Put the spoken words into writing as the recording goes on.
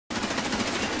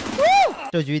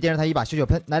这局电视台一把修脚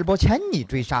喷来了波千里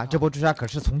追杀，这波追杀可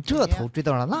是从这头追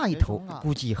到了那一头，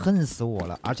估计恨死我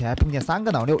了，而且还碰见3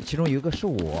个老六，其中有一个是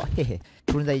我，嘿嘿，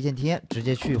出生在一线天，直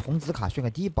接去红紫卡炫个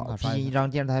低保，毕竟一张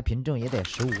电视台凭证也得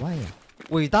15万呀。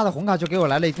伟大的红卡就给我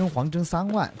来了一根黄针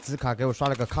3万，紫卡给我刷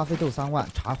了个咖啡豆3万，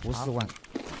茶壶4万，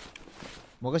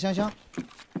抹个香香，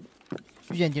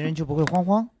遇见敌人就不会慌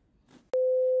慌。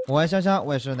抹完香香，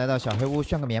我也是来到小黑屋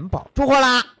炫个免保，出货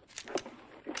啦！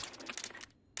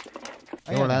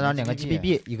给我来了2个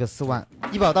GBB， 一个4万，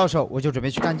低保到手，我就准备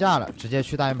去干架了，直接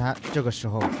去大圆盘。这个时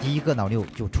候，第一个老六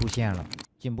就出现了，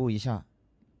进步一下。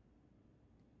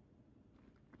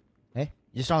哎，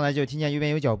一上来就听见右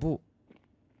边有脚步，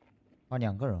啊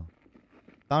，2个人。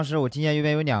当时我听见右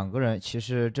边有2个人，其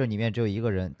实这里面只有1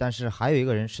个人，但是还有1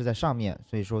个人是在上面，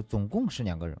所以说总共是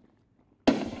2个人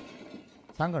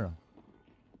，3个人。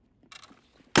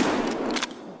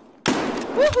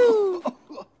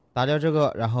打掉这个，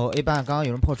然后 A 半刚刚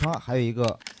有人破窗，还有一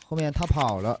个后面他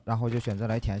跑了，然后就选择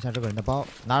来舔一下这个人的包，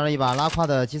拿了一把拉胯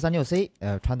的 G36C，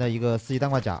 穿的一个4级单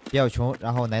挂甲，比较穷，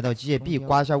然后来到机械臂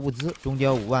刮一下物资，中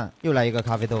标5万，又来一个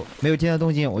咖啡豆，没有听到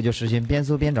动静，我就实行边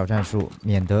搜边找战术，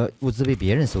免得物资被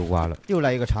别人搜刮了，又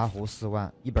来一个茶壶4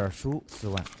万，一本书4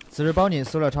万，此时包里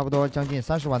搜了差不多将近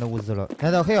30万的物资了。来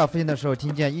到黑瓦附近的时候，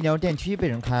听见医疗电梯被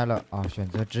人开了啊，选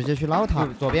择直接去捞他，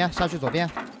左边下去左边，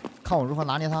看我如何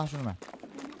拿捏他，兄弟们。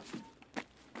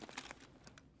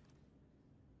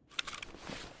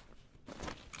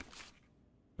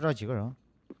不知道几个人，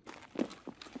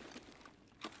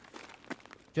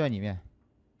就在里面。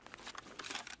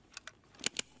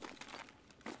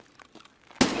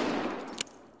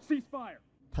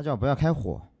他叫我不要开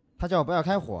火，他叫我不要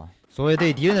开火。所谓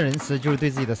对敌人的仁慈，就是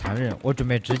对自己的残忍。我准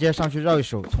备直接上去绕一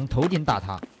手，从头顶打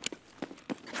他。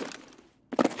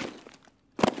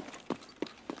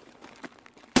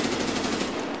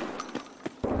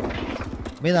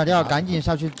没打掉，赶紧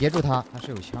下去截住他，他是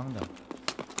有枪的。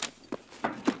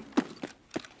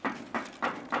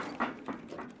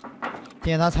听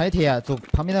见他踩铁走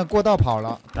旁边的过道跑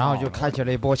了，然后就开启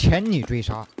了一波千里追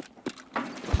杀。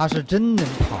他是真能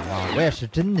跑啊，我也是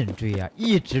真能追啊，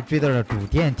一直追到了主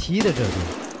电梯的这里。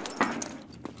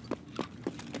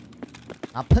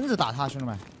拿喷子打他，兄弟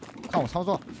们，看我操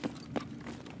作。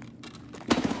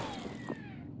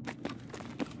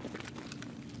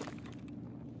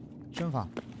身法，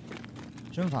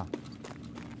身法，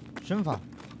身法，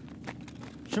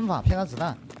身法，骗他子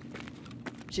弹，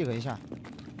配合一下。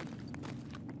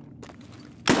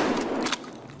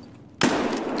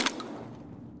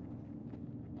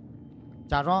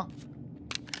假装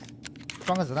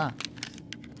装个子弹，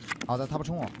好的，他不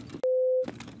冲我，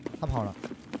他跑了，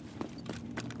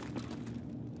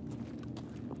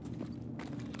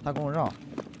他跟我绕，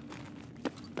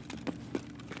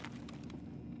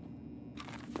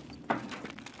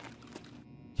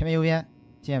前面右边，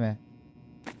听见没？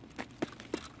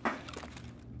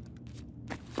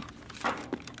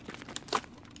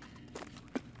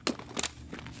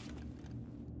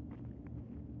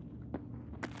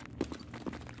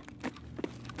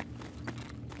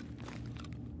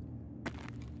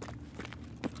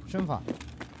身法，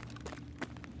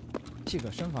这个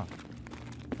身法，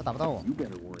他打不到我，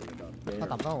他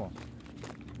打不到我，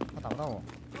他打不到我，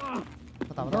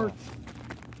他打不到我，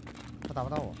他打不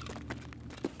到我，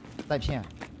带骗，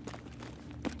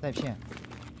带骗，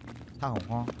他很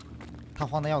慌，他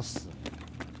慌的要死，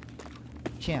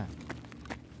骗，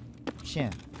骗，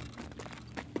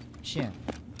骗，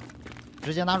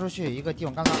直接拉出去一个地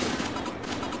方刚刚，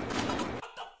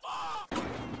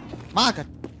妈个！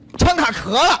枪卡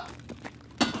壳了！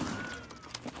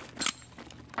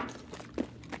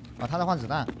啊，他在换子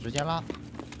弹，直接拉。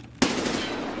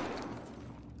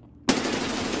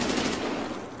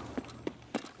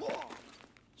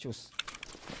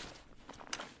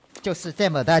就是这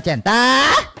么的简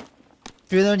单。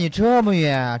追到你这么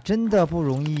远，真的不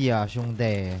容易呀，兄弟。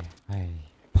哎，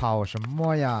跑什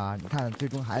么呀？你看，最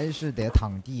终还是得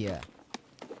躺地。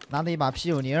拿了一把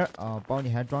P90啊，包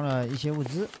里还装了一些物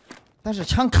资。但是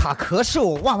枪卡壳是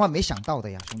我万万没想到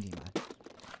的呀，兄弟们，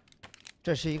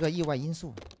这是一个意外因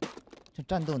素，这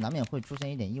战斗难免会出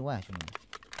现一点意外，兄弟们，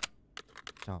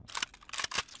知道吧？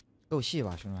够细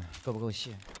吧，兄弟们，够不够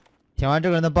细？舔完这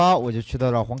个人的包，我就去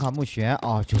到了黄卡墓穴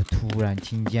啊，就突然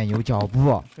听见有脚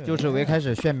步，就是我一开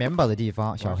始炫免宝的地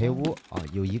方，小黑屋啊，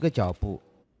有一个脚步。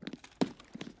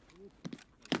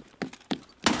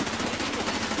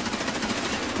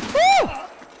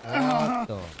我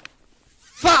的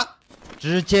发！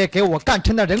直接给我干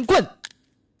成了人棍！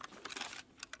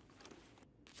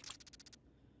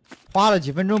花了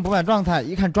几分钟补满状态，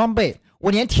一看装备，我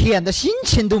连舔的心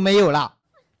情都没有了。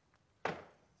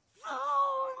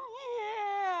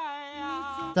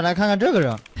再来看看这个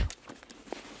人，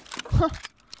哼，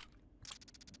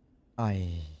哎呀，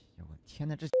我天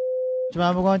哪，这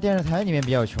玩不光电视台里面比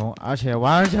较穷，而且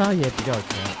玩家也比较穷，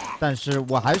但是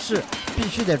我还是必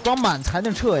须得装满才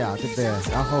能撤呀，对不对？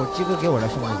然后鸡哥给我来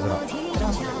送物资了。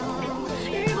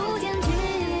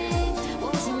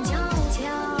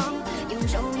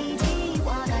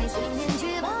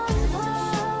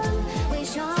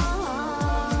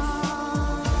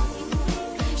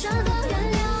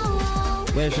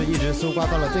我也是一直搜刮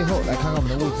到了最后，来看看我们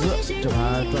的物资，这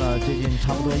盘赚了接近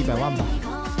差不多100万吧。